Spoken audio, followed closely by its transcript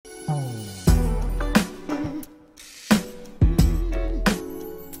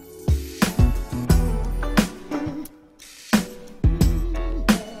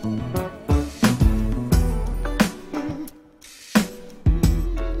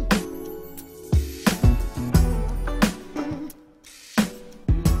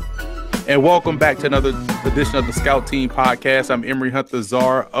And welcome back to another edition of the Scout Team Podcast. I'm Emory Hunt, the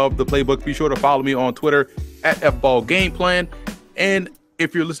czar of the playbook. Be sure to follow me on Twitter at FBallGamePlan. And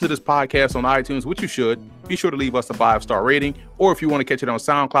if you're listening to this podcast on iTunes, which you should, be sure to leave us a 5-star rating. Or if you want to catch it on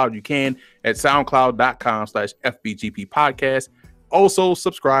SoundCloud, you can at soundcloud.com/FBGP podcast. Also,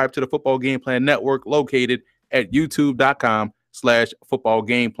 subscribe to the Football Game Plan Network located at youtube.com/Football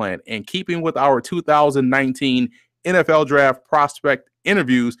Game Plan. And keeping with our 2019 NFL Draft prospect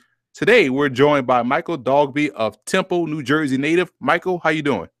interviews, today, we're joined by Michael Dogbe of Temple, New Jersey native. Michael, how you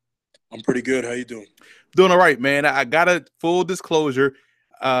doing? I'm pretty good. How you doing? Doing all right, man. I got a full disclosure.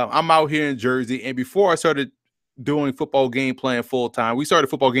 I'm out here in Jersey, and before I started doing Football Game Plan full time, we started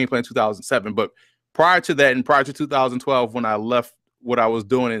Football Game Plan in 2007. But prior to that, and prior to 2012, when I left what I was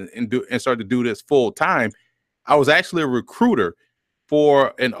doing and started to do this full time, I was actually a recruiter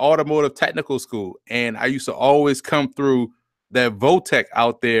for an automotive technical school, and I used to always come through that Votech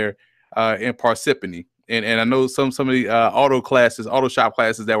out there in Parsippany. And I know some of the auto shop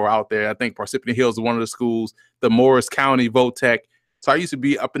classes that were out there. I think Parsippany Hills is one of the schools, the Morris County Votech. So I used to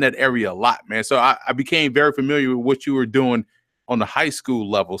be up in that area a lot, man. So I became very familiar with what you were doing on the high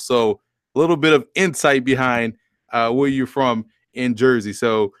school level. So a little bit of insight behind where you're from in Jersey.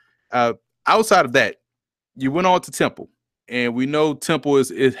 So outside of that, you went on to Temple. And we know Temple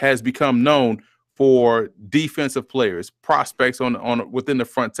has become known for defensive players, prospects on within the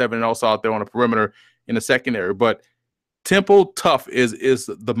front seven, and also out there on the perimeter in the secondary. But Temple tough is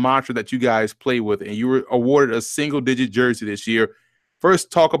the mantra that you guys play with, and you were awarded a single-digit jersey this year.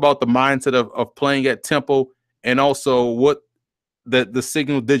 First, talk about the mindset of playing at Temple, and also what the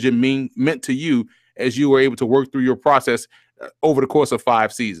single-digit meant to you as you were able to work through your process over the course of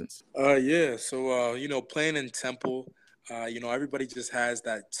 5 seasons. Yeah. So playing in Temple, everybody just has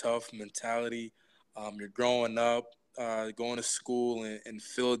that tough mentality. You're growing up, going to school in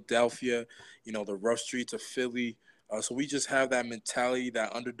Philadelphia, the rough streets of Philly. So we just have that mentality,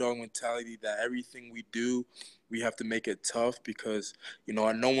 that underdog mentality, that everything we do, we have to make it tough because,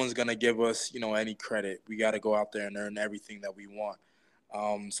 no one's going to give us, any credit. We got to go out there and earn everything that we want.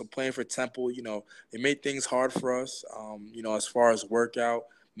 So playing for Temple, it made things hard for us, as far as workout,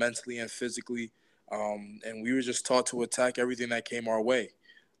 mentally and physically. And we were just taught to attack everything that came our way.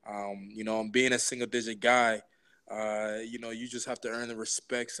 Being a single-digit guy, you just have to earn the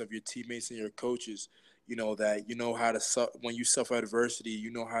respects of your teammates and your coaches. That how to when you suffer adversity, you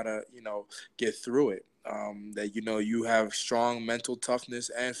know how to get through it. That you have strong mental toughness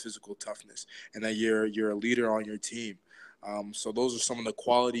and physical toughness, and that you're a leader on your team. So those are some of the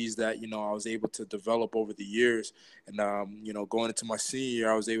qualities that I was able to develop over the years, and going into my senior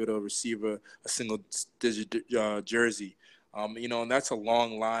year, I was able to receive a single-digit jersey. And that's a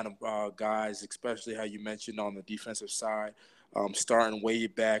long line of guys, especially how you mentioned on the defensive side, starting way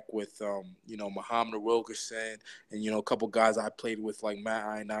back with, Muhammad Wilkerson and, a couple guys I played with like Matt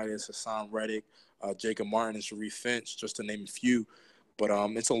Ioannidis, Hassan Reddick, Jacob Martin, and Sharif Finch, just to name a few. But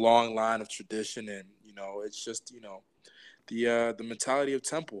it's a long line of tradition, and, it's just, the mentality of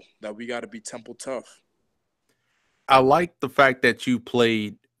Temple, that we got to be Temple tough. I like the fact that you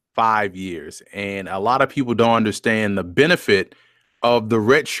played 5 years, and a lot of people don't understand the benefit of the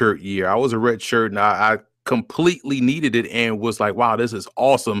redshirt year. I was a redshirt, and I completely needed it and was like, wow, this is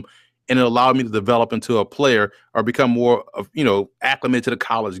awesome. And it allowed me to develop into a player or become more of, acclimated to the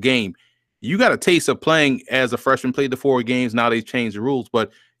college game. You got a taste of playing as a freshman, played the 4 games. Now they changed the rules,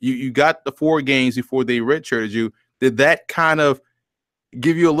 but you got the 4 games before they redshirted you. Did that kind of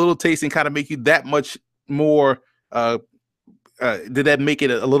give you a little taste and kind of make you that much more did that make it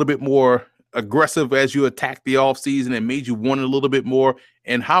a little bit more aggressive as you attacked the offseason and made you want it a little bit more?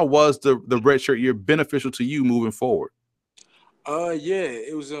 And how was the redshirt year beneficial to you moving forward? Yeah,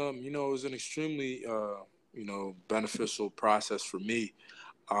 it was it was an extremely beneficial process for me.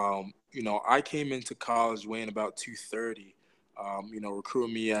 I came into college weighing about 230,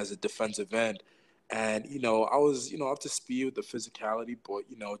 recruiting me as a defensive end. And, I was, up to speed with the physicality, but,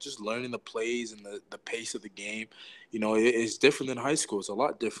 just learning the plays and the pace of the game, it's different than high school. It's a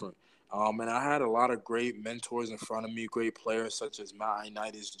lot different. And I had a lot of great mentors in front of me, great players such as Matt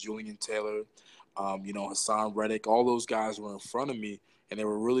Ioannidis, Julian Taylor, Hassan Reddick. All those guys were in front of me, and they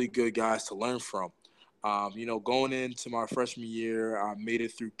were really good guys to learn from. Going into my freshman year, I made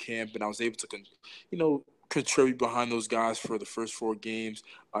it through camp, and I was able to, contribute behind those guys for the first 4 games,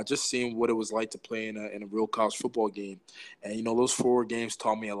 just seeing what it was like to play in a real college football game. And, those 4 games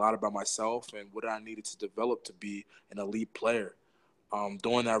taught me a lot about myself and what I needed to develop to be an elite player.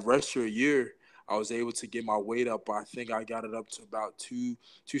 During that redshirt year, I was able to get my weight up. I think I got it up to about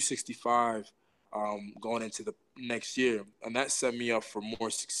 265. going into the next year, and that set me up for more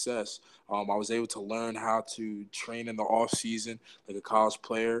success. I was able to learn how to train in the off season like a college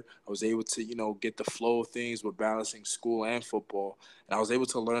player. I was able to, get the flow of things with balancing school and football, and I was able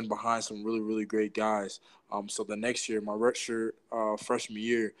to learn behind some really, really great guys. So the next year, my redshirt freshman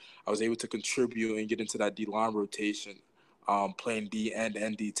year, I was able to contribute and get into that D line rotation, playing D end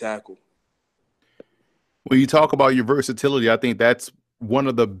and D tackle. When you talk about your versatility, I think that's one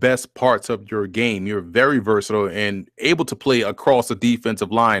of the best parts of your game. You're very versatile and able to play across the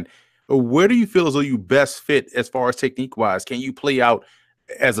defensive line. Where do you feel as though you best fit as far as technique wise? Can you play out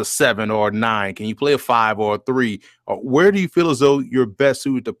as a 7 or a 9? Can you play a 5 or a 3? Or where do you feel as though you're best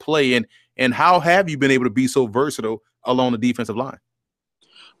suited to play? And how have you been able to be so versatile along the defensive line?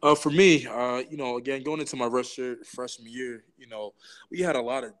 For me, again, going into my freshman year, we had a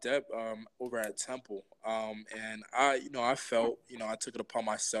lot of depth over at Temple, and I felt, I took it upon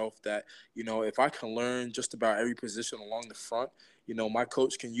myself that, if I can learn just about every position along the front, my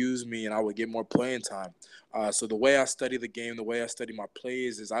coach can use me, and I would get more playing time. So the way I study the game, the way I study my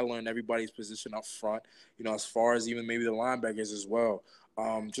plays, is I learn everybody's position up front, as far as even maybe the linebackers as well,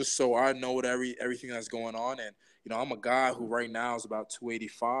 just so I know what everything that's going on. And I'm a guy who right now is about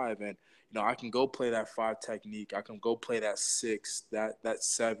 285, and I can go play that 5 technique. I can go play that 6, that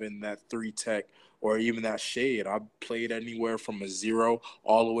 7, that 3 tech, or even that shade. I played anywhere from a 0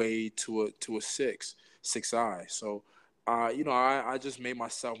 all the way to a 6 I. So, I just made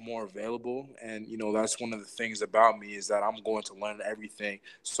myself more available, and that's one of the things about me is that I'm going to learn everything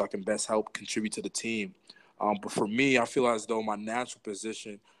so I can best help contribute to the team. But for me, I feel as though my natural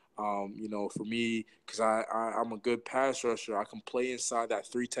position, for me, because I'm a good pass rusher, I can play inside that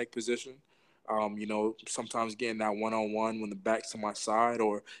 3 tech position. Sometimes getting that 1-on-1 when the back's to my side,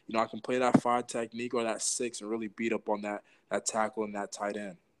 or I can play that 5 technique or that 6 and really beat up on that tackle and that tight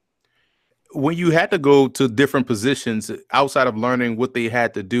end. When you had to go to different positions outside of learning what they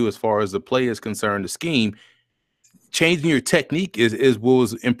had to do as far as the play is concerned, the scheme, changing your technique is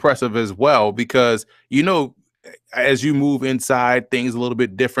was impressive as well because as you move inside, things a little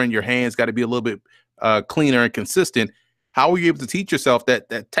bit different. Your hands got to be a little bit cleaner and consistent. How were you able to teach yourself that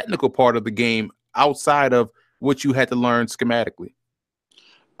technical part of the game outside of what you had to learn schematically?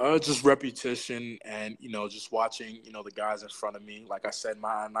 Just repetition and just watching the guys in front of me. Like I said,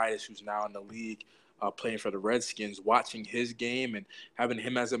 my Ioannidis, who's now in the league, playing for the Redskins, watching his game and having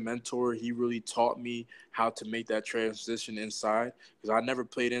him as a mentor, he really taught me how to make that transition inside. Because I never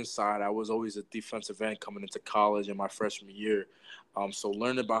played inside; I was always a defensive end coming into college in my freshman year. So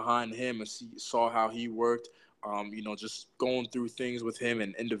learning behind him and saw how he worked. Just going through things with him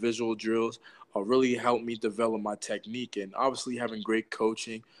and individual drills really helped me develop my technique. And obviously, having great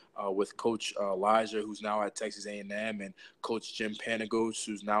coaching with Coach Elijah, who's now at Texas A&M, and Coach Jim Panagos,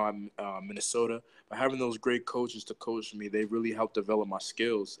 who's now at Minnesota. But having those great coaches to coach me, they really helped develop my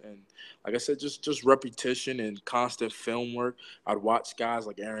skills. And like I said, just repetition and constant film work. I'd watch guys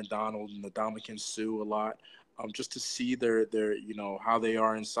like Aaron Donald and Ndamukong Suh a lot, just to see their how they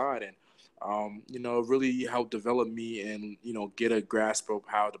are inside. And it really helped develop me and get a grasp of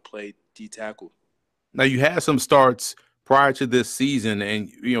how to play D tackle. Now you had some starts prior to this season, and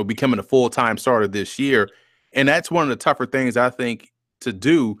becoming a full time starter this year, and that's one of the tougher things I think to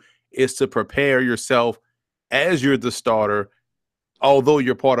do is to prepare yourself as you're the starter although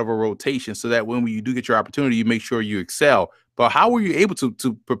you're part of a rotation, so that when you do get your opportunity, you make sure you excel. But how were you able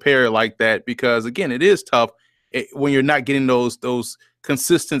to prepare like that? Because again, it is tough when you're not getting those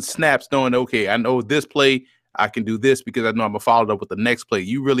consistent snaps, knowing okay, I know this play, I can do this because I know I'm gonna follow it up with the next play.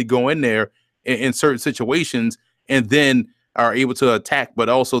 You really go in there in certain situations and then are able to attack. But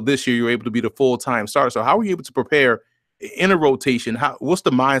also this year, you're able to be the full time starter. So how are you able to prepare in a rotation? What's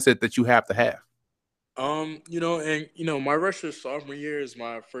the mindset that you have to have? My rusher sophomore year is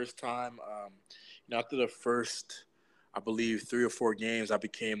my first time. After the first, I believe 3 or 4 games, I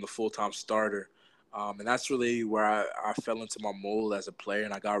became the full time starter, and that's really where I fell into my mold as a player,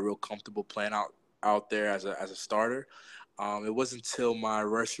 and I got real comfortable playing out there as a starter. It wasn't until my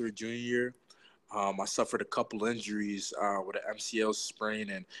rusher junior year. I suffered a couple injuries with an MCL sprain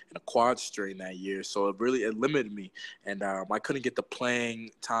and a quad strain that year, so it limited me, and I couldn't get the playing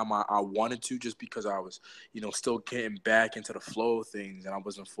time I wanted to just because I was, still getting back into the flow of things and I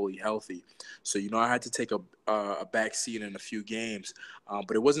wasn't fully healthy. So I had to take a back seat in a few games,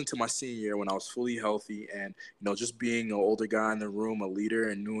 but it wasn't until my senior year when I was fully healthy and just being an older guy in the room, a leader,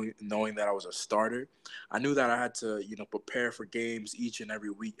 and knowing that I was a starter. I knew that I had to, prepare for games each and every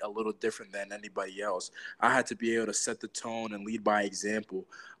week a little different than anybody else. I had to be able to set the tone and lead by example.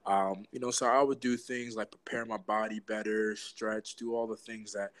 So I would do things like prepare my body better, stretch, do all the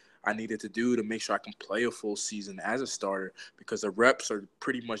things that I needed to do to make sure I can play a full season as a starter, because the reps are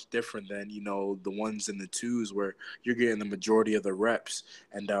pretty much different than, the ones in the twos where you're getting the majority of the reps.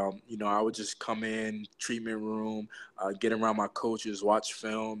 And, I would just come in, treatment room, get around my coaches, watch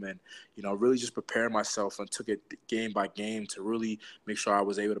film, and, really just prepare myself and took it game by game to really make sure I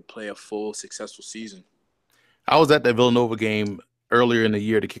was able to play a full, successful season. I was at that Villanova game earlier in the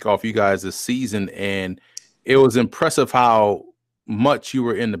year to kick off you guys this season, and it was impressive how much you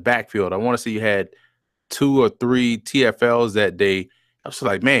were in the backfield. I want to say you had 2 or 3 TFLs that day. I was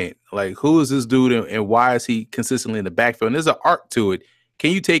like, man, like who is this dude and why is he consistently in the backfield? And there's an art to it.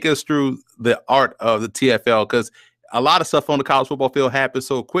 Can you take us through the art of the TFL? Because a lot of stuff on the college football field happens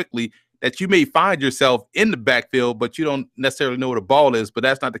so quickly that you may find yourself in the backfield, but you don't necessarily know where the ball is. But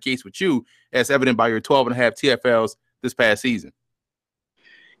that's not the case with you, as evident by your 12 and a half TFLs this past season.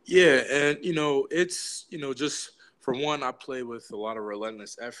 Yeah, and it's just for one, I play with a lot of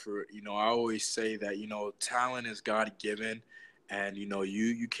relentless effort. I always say that talent is God given, and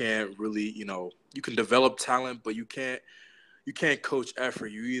you can't really you can develop talent, but you can't coach effort.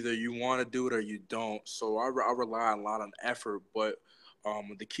 You want to do it or you don't. So I rely a lot on effort, but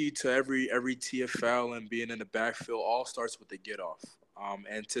the key to every TFL and being in the backfield all starts with the get off.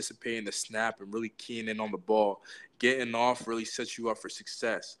 Anticipating the snap and really keying in on the ball. Getting off really sets you up for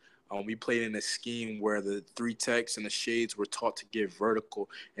success. We played in a scheme where the three techs and the shades were taught to get vertical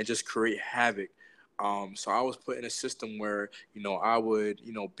and just create havoc. So I was put in a system where, I would,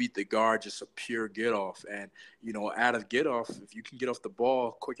 beat the guard, just a pure get off. And, out of get off, if you can get off the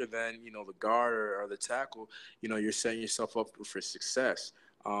ball quicker than, the guard or the tackle, you're setting yourself up for success.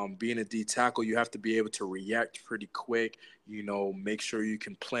 Being a D tackle, you have to be able to react pretty quick, make sure you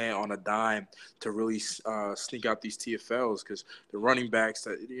can plan on a dime to really sneak out these TFLs, because the running backs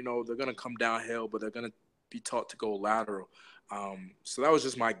that, they're going to come downhill, but they're going to be taught to go lateral. So that was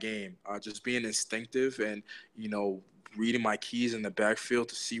just my game, just being instinctive and, reading my keys in the backfield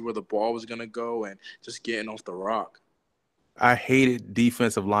to see where the ball was going to go and just getting off the rock. I hated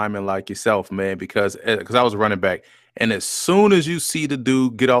defensive linemen like yourself, man, because I was a running back. And as soon as you see the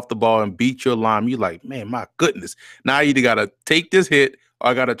dude get off the ball and beat your line, you're like, man, my goodness. Now I either got to take this hit or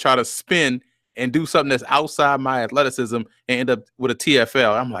I got to try to spin and do something that's outside my athleticism and end up with a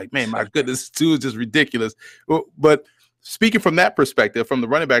TFL. I'm like, man, my goodness, this dude is just ridiculous. But speaking from that perspective, from the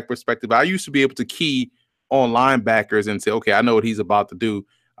running back perspective, I used to be able to key on linebackers and say, okay, I know what he's about to do.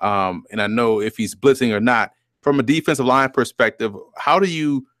 And I know if he's blitzing or not. From a defensive line perspective, how do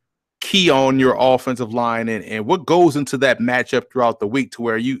you key on your offensive line and what goes into that matchup throughout the week to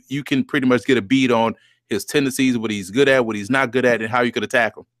where you can pretty much get a beat on his tendencies, what he's good at, what he's not good at, and how you could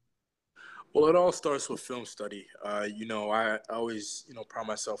attack him? Well, it all starts with film study. I always, pride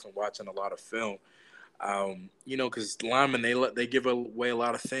myself in watching a lot of film. Because linemen they give away a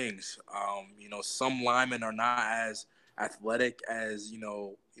lot of things. Some linemen are not as athletic as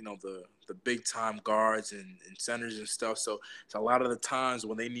the big time guards and centers and stuff. So a lot of the times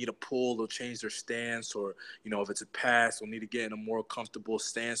when they need a pull, they'll change their stance, or if it's a pass, they'll need to get in a more comfortable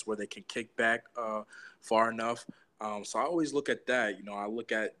stance where they can kick back far enough. So I always look at that. I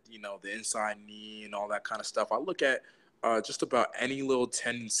look at the inside knee and all that kind of stuff. I look at just about any little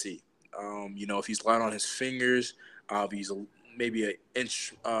tendency. If he's light on his fingers, if he's maybe an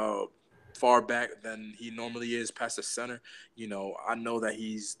inch far back than he normally is past the center, I know that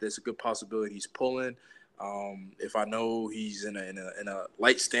there's a good possibility he's pulling. If I know he's in a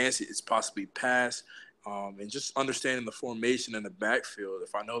light stance, it's possibly pass. And just understanding the formation in the backfield.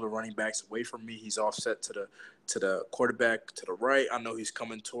 If I know the running back's away from me, he's offset to the quarterback to the right. I know he's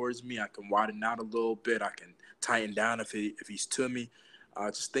coming towards me. I can widen out a little bit. I can tighten down if he's to me.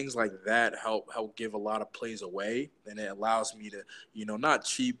 Just things like that help give a lot of plays away, and it allows me to not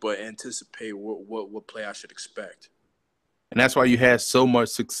cheat but anticipate what play I should expect. And that's why you had so much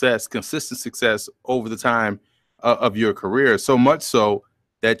success, consistent success over the time of your career. So much so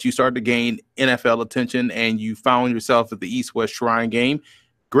that you started to gain NFL attention and you found yourself at the East West Shrine game.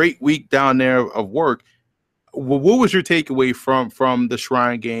 Great week down there of work. What was your takeaway from the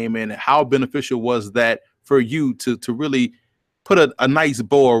Shrine game, and how beneficial was that for you to really put a nice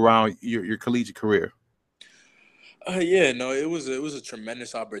bow around your collegiate career? Yeah, no, it was a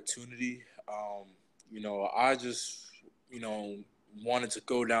tremendous opportunity. I just wanted to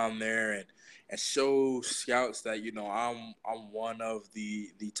go down there and show scouts that I'm one of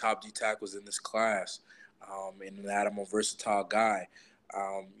the top D tackles in this class, and that I'm a versatile guy.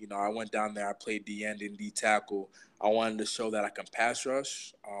 I went down there. I played D end and D tackle. I wanted to show that I can pass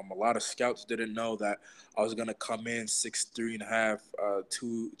rush. A lot of scouts didn't know that I was gonna come in 6'3" and a half,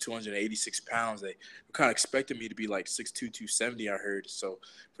 286 pounds. They kind of expected me to be like 6'2", 270. I heard. So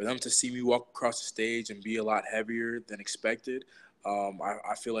for them to see me walk across the stage and be a lot heavier than expected,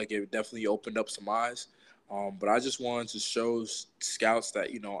 I feel like it definitely opened up some eyes. But I just wanted to show scouts that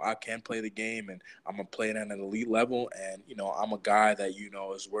I can play the game and I'm gonna play it at an elite level, and I'm a guy that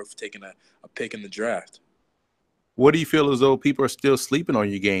is worth taking a pick in the draft. What do you feel as though people are still sleeping on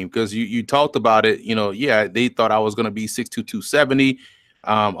your game? Because you talked about it, yeah, they thought I was going to be 6'2", 270.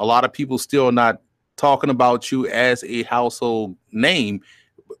 A lot of people still not talking about you as a household name.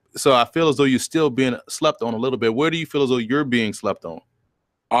 So I feel as though you're still being slept on a little bit. Where do you feel as though you're being slept on?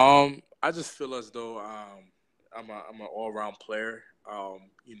 I just feel as though I'm an all around player.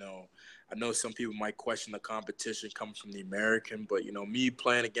 I know some people might question the competition coming from the American, but me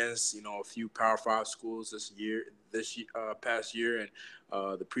playing against a few Power Five schools past year, and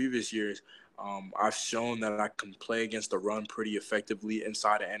the previous years, I've shown that I can play against the run pretty effectively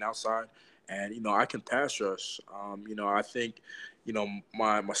inside and outside, and I can pass rush. I think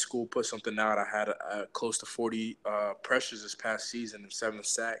my school put something out. I had close to 40 pressures this past season and 7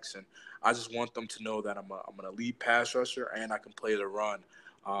 sacks, and I just want them to know that I'm an elite pass rusher and I can play the run.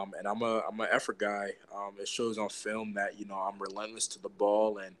 And I'm an effort guy. It shows on film that I'm relentless to the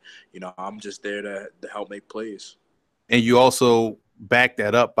ball, and I'm just there to help make plays. And you also back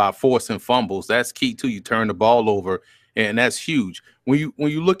that up by forcing fumbles. That's key too. You turn the ball over, and that's huge. When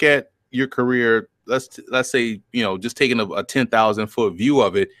you look at your career, let's say just taking a 10,000 foot view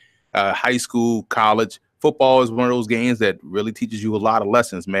of it, high school, college football is one of those games that really teaches you a lot of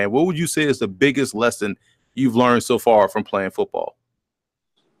lessons, man. What would you say is the biggest lesson you've learned so far from playing football?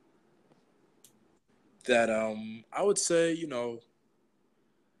 That I would say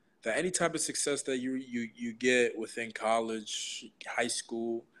that any type of success that you get within college, high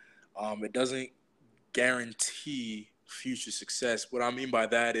school, it doesn't guarantee future success. What I mean by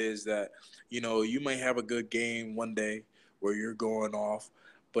that is that you may have a good game one day where you're going off,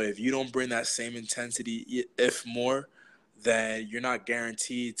 but if you don't bring that same intensity, if more, then you're not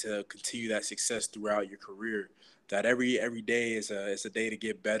guaranteed to continue that success throughout your career. That every day is a day to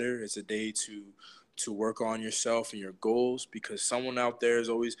get better. It's a day to work on yourself and your goals, because someone out there is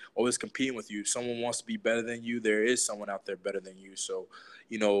always competing with you. If someone wants to be better than you, there is someone out there better than you. So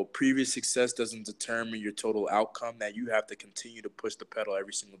previous success doesn't determine your total outcome, that you have to continue to push the pedal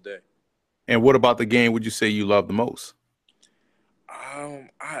every single day. And what about the game would you say you love the most? I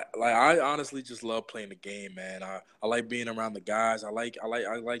honestly just love playing the game, man. I like being around the guys. I like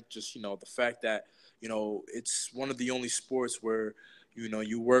just the fact that it's one of the only sports where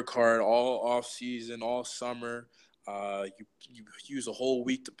you work hard all off season, all summer. You use a whole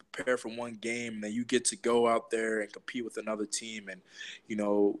week to prepare for one game, and then you get to go out there and compete with another team, and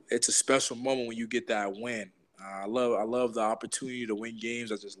it's a special moment when you get that win. I love the opportunity to win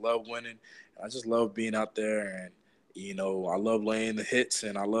games. I just love winning. I just love being out there, and I love laying the hits,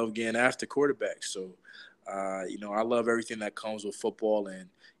 and I love getting after quarterbacks. So I love everything that comes with football, and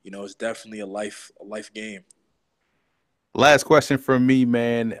it's definitely a life game. Last question from me,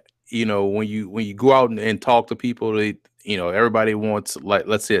 man. When you go out and talk to people, everybody wants, like,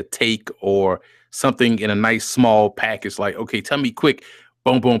 let's say a take or something in a nice small package. Like, okay, tell me quick,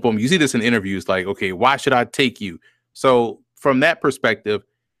 boom, boom, boom. You see this in interviews, like, okay, why should I take you? So from that perspective,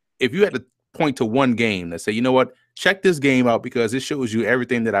 if you had to point to one game that say, you know what, check this game out because it shows you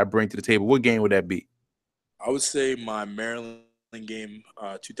everything that I bring to the table, what game would that be? I would say my Maryland game,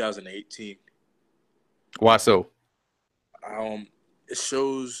 2018. Why so? Um, it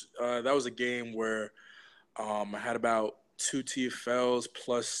shows that was a game where I had about two TFLs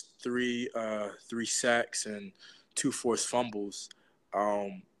plus three sacks and two forced fumbles,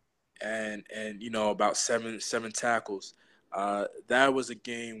 um, and about seven tackles. That was a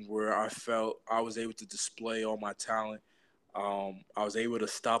game where I felt I was able to display all my talent. I was able to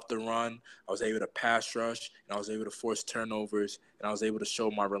stop the run. I was able to pass rush, and I was able to force turnovers, and I was able to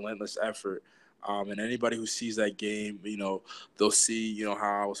show my relentless effort. And anybody who sees that game, they'll see,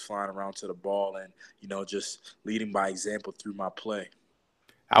 how I was flying around to the ball and, just leading by example through my play.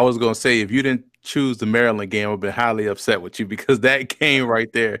 I was gonna say if you didn't choose the Maryland game, I've been highly upset with you because that game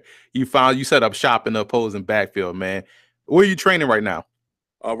right there, you set up shop in the opposing backfield, man. Where are you training right now?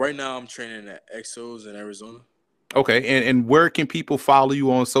 Right now, I'm training at Exos in Arizona. Okay, and where can people follow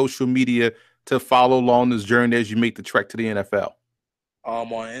you on social media to follow along this journey as you make the trek to the NFL? On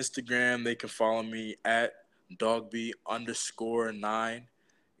Instagram, they can follow me at dogbe_9.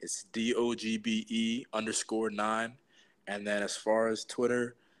 It's DOGBE_9. And then as far as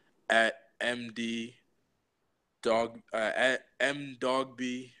Twitter, at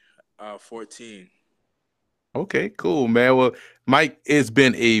mdogb14. Okay, cool, man. Well, Mike, it's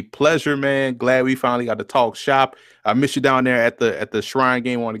been a pleasure, man. Glad we finally got to talk shop. I miss you down there at the Shrine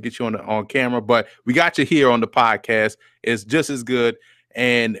game. Want to get you on camera, but we got you here on the podcast. It's just as good,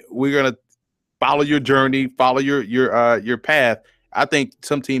 and we're gonna follow your journey, follow your path. I think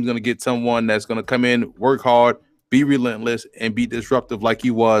some team's gonna get someone that's gonna come in, work hard, be relentless, and be disruptive like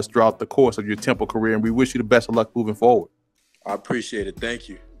you was throughout the course of your Temple career. And we wish you the best of luck moving forward. I appreciate it. Thank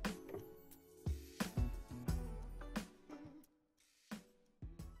you.